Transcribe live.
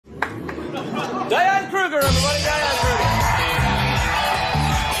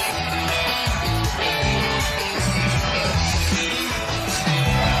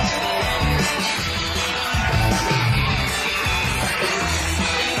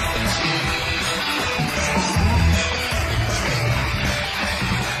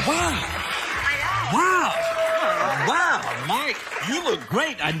Craig, you look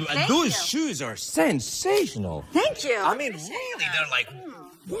great. And those shoes are sensational. Thank you. I mean, really, they're like,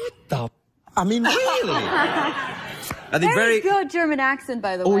 what the... I mean, really? Are they very good German accent,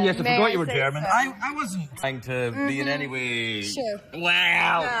 by the way. Oh, yes, I forgot you were German. So? I wasn't trying to be in any way... Sure.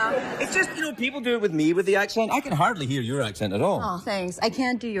 Wow. Yeah. It's just, you know, people do it with me with the accent. I can hardly hear your accent at all. Oh, thanks. I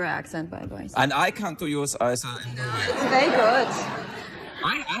can't do your accent, by the way. And I can't do yours. It's very good.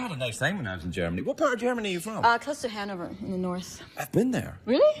 I had a nice time when I was in Germany. What part of Germany are you from? Close to Hanover, in the north. I've been there.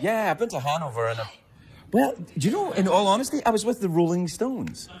 Really? Yeah, I've been to Hanover. And well, do you know, in all honesty, I was with the Rolling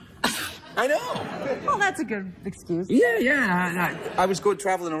Stones. I know. Well, that's a good excuse. Yeah. I was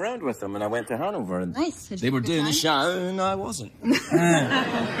traveling around with them, and I went to Hanover. And nice. They were doing the show, and I wasn't.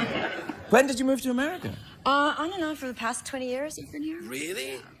 When did you move to America? On and off for the past 20 years. You've been here?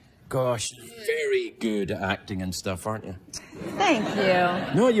 Really? Gosh, you're very good at acting and stuff, aren't you? Thank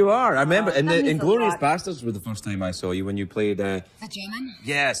you. No, you are. I remember in Glorious Bastards were the first time I saw you when you played... The German?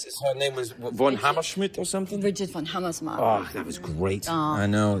 Yes, her name was von Hammerschmidt or something? Bridget von Hammersmark. Oh, that was great. I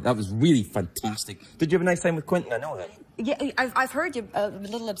know. That was really fantastic. Did you have a nice time with Quentin? I know that. Yeah, I've heard you're a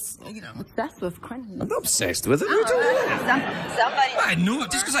little obsessed with Quentin. I'm not obsessed with him. Somebody... I know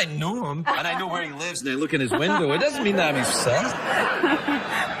it. Just because I know him and I know where he lives and I look in his window, it doesn't mean that I'm obsessed.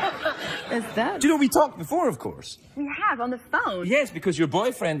 Is that? Do you know we talked before, of course? We have, on the phone. Yes, because your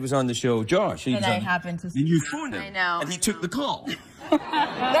boyfriend was on the show, Josh. And I happened to... And you phoned him. I know. And he took the call.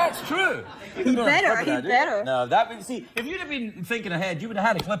 That's true. He better. No, that would... See, if you'd have been thinking ahead, you would have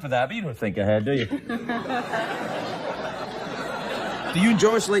had a clip of that, but you don't think ahead, do you? Do you and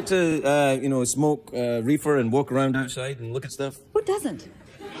Josh like to, smoke reefer and walk around outside and look at stuff? Who doesn't?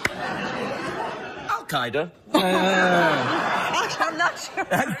 Al-Qaeda. I'm not sure.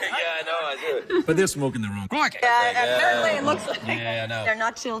 Yeah, I know, I do. But they're smoking the wrong crack. Apparently it looks like I know. They're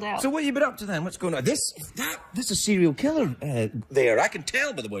not chilled out. So what have you been up to then? What's going on? This is a serial killer there. I can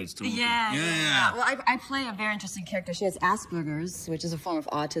tell by the way it's told. Yeah. Well, I play a very interesting character. She has Asperger's, which is a form of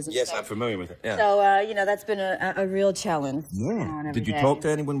autism. Yes, I'm familiar with it. Yeah. So, that's been a real challenge. Yeah. Did you talk to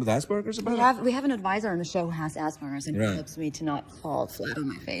anyone with Asperger's about it? We have an advisor on the show who has Asperger's, and he helps me to not fall flat on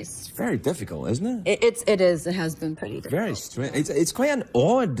my face. It's very difficult, isn't it? It is. It has been pretty difficult. Very strange. It's quite an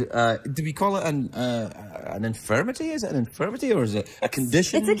odd. Do we call it an infirmity? Is it an infirmity or is it a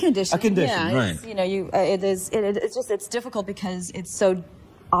condition? It's a condition. A condition, yeah, right? It's difficult because it's so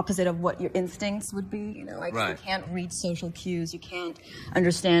opposite of what your instincts would be. You can't read social cues. You can't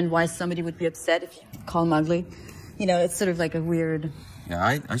understand why somebody would be upset if you call them ugly. It's sort of like a weird.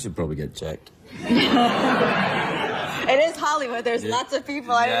 Yeah, I should probably get checked. It is Hollywood. There's lots of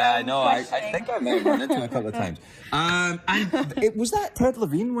people. I know. I think I might have run into it a couple of times. Was that Ted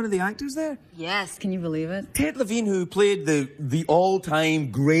Levine, one of the actors there? Yes. Can you believe it? Ted Levine, who played the all-time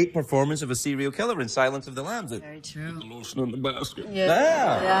great performance of a serial killer in Silence of the Lambs. Very true. The lotion on the basket.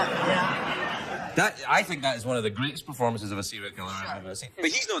 Yeah. I think that is one of the greatest performances of a serial killer I've ever seen. But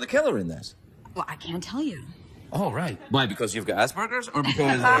he's not the killer in this. Well, I can't tell you. Oh, right. Why? Because you've got Asperger's? Or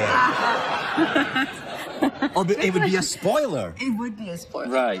because... or it would be a spoiler. It would be a spoiler.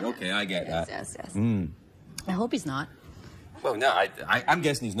 Right, okay, I get that. Yes. I hope he's not. Well, no, I'm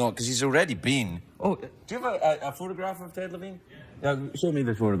guessing he's not, because he's already been... Oh, do you have a photograph of Ted Levine? Yeah, show me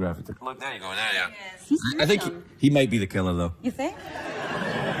the photograph. Look, there you go, there you are. Yes. I think he might be the killer, though. You think?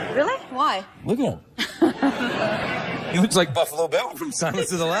 Really? Why? Look at him. He looks like Buffalo Bill from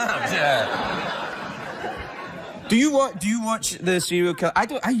Silence of the Lambs. Yeah. Do you watch the serial killer?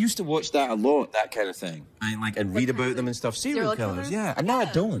 I used to watch that a lot, that kind of thing. And read about them and stuff. Serial killers, yeah. And now I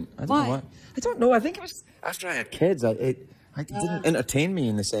don't. I don't know why. I don't know. I think it was after I had kids. It didn't entertain me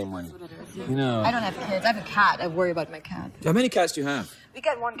in the same way. I don't have kids. I have a cat. I worry about my cat. How many cats do you have? We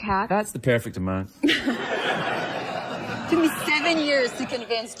got one cat. That's the perfect amount. It took me 7 years to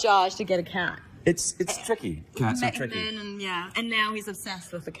convince Josh to get a cat. It's tricky. Cats are tricky. And now he's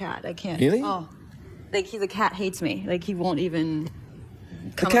obsessed with the cat. I can't. Really? Oh. The cat hates me. He won't even.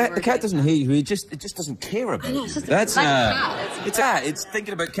 The cat doesn't hate you. It just doesn't care about you. That's cat. It's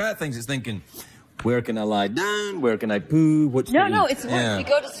thinking about cat things. It's thinking, where can I lie down? Where can I poo? No. It's when we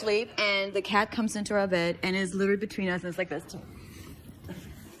go to sleep and the cat comes into our bed and is literally between us and it's like this.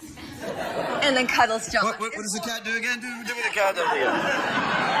 And then cuddles Josh. What does the cat do again? Do me the cat over here.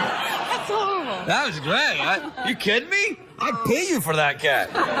 That's horrible. That was great. You kidding me? I'd pay you for that cat.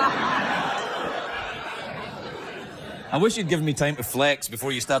 I wish you'd given me time to flex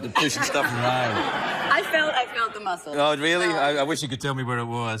before you started pushing stuff around. I felt the muscle. Oh, really? I wish you could tell me where it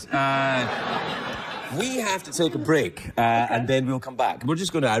was. We have to take a break, and then we'll come back. We're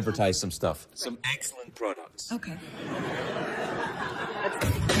just going to advertise some stuff. Some excellent products. Okay.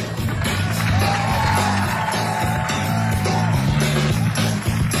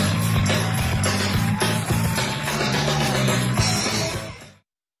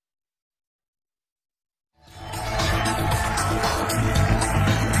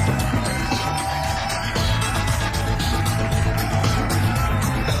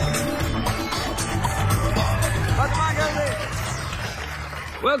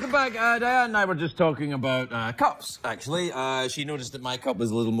 Welcome back. Diane and I were just talking about cups, actually. She noticed that my cup was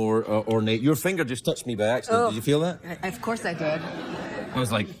a little more ornate. Your finger just touched me by accident. Did you feel that? Of course I did. I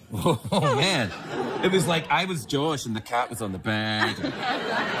was like, oh, man. It was like I was Josh and the cat was on the bed.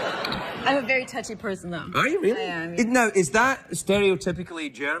 I'm a very touchy person, though. Are you really? I am. Now, is that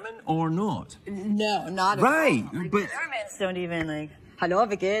stereotypically German or not? No, not at right, all. Like, but Germans don't even, like, hello,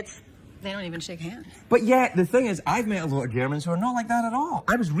 wie geht's? They don't even shake hands. But yet, the thing is, I've met a lot of Germans who are not like that at all.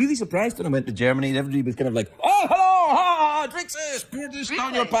 I was really surprised when I went to Germany and everybody was kind of like, oh, hello, ha, drink this, pour this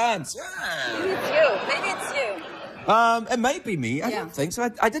down your pants. Yeah. Maybe it's you. Maybe it's you. It might be me. I don't think so.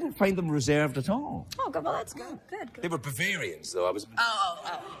 I didn't find them reserved at all. Oh, good. Well, that's good. Good. They were Bavarians, though. I was.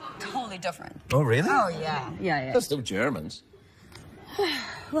 Oh, totally different. Oh, really? Oh, yeah. Yeah. They're still Germans.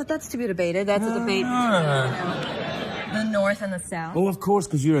 Well, that's to be debated. That's a debate. The North and the South. Oh, of course,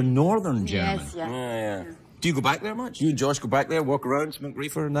 because you're a northern German. Yes, yeah. Yeah. Do you go back there much? You and Josh go back there, walk around, smoke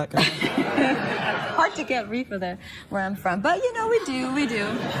reefer and that kind of thing? Hard to get reefer there, where I'm from. But, you know, we do.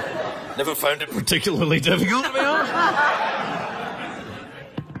 Never found it particularly difficult, to be honest.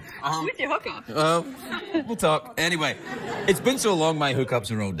 With your hookup. We'll talk. Anyway, it's been so long, my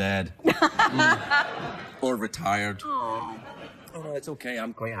hookups are all dead. Or retired. Oh, it's okay.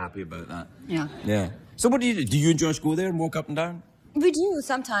 I'm quite happy about that. Yeah. Yeah. So what do you do? Do you and Josh go there and walk up and down? We do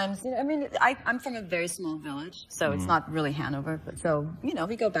sometimes. I mean, I'm from a very small village, so it's not really Hanover. But so, you know,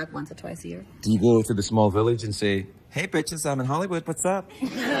 we go back once or twice a year. Do you go to the small village and say, hey, bitches, I'm in Hollywood. What's up?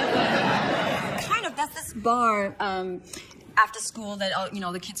 Kind of. That's this bar after school that, you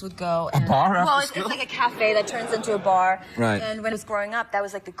know, the kids would go. A bar after well, school? It's like a cafe that turns into a bar. Right. And when I was growing up, that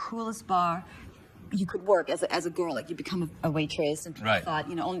was like the coolest bar you could work as a girl. Like, you become a waitress, and people thought,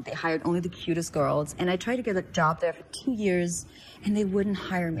 you know, they hired only the cutest girls. And I tried to get a job there for 2 years, and they wouldn't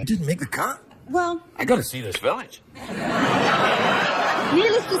hire me. You didn't make the cut? Well, I gotta see this village.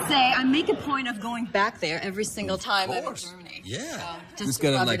 Needless to say, I make a point of going back there every single time I'm in Germany. Yeah. So, just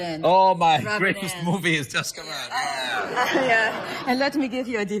to rub like, it in. oh, my Rub greatest movie has just come out. Yeah. And let me give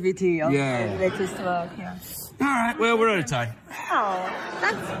you a DVD of Yeah. the latest work. Yeah. All right, well, we're out of time. Oh,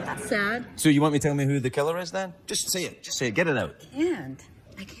 that's sad. So you want me to tell me who the killer is then? Just say it. Just say it. Get it out. And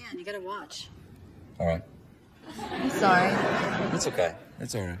I can't. You gotta watch. All right. I'm sorry. It's okay.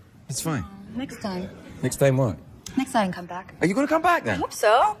 It's all right. It's fine. Next time. Next time what? Next time, come back. Are you going to come back then? I hope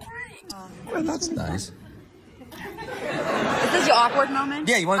so. Well, that's nice. Is this your awkward moment?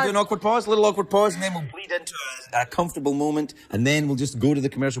 Yeah, you want to do an awkward pause? A little awkward pause, and then we'll bleed into a comfortable moment, and then we'll just go to the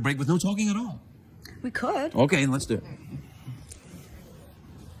commercial break with no talking at all. We could. Okay, let's do it.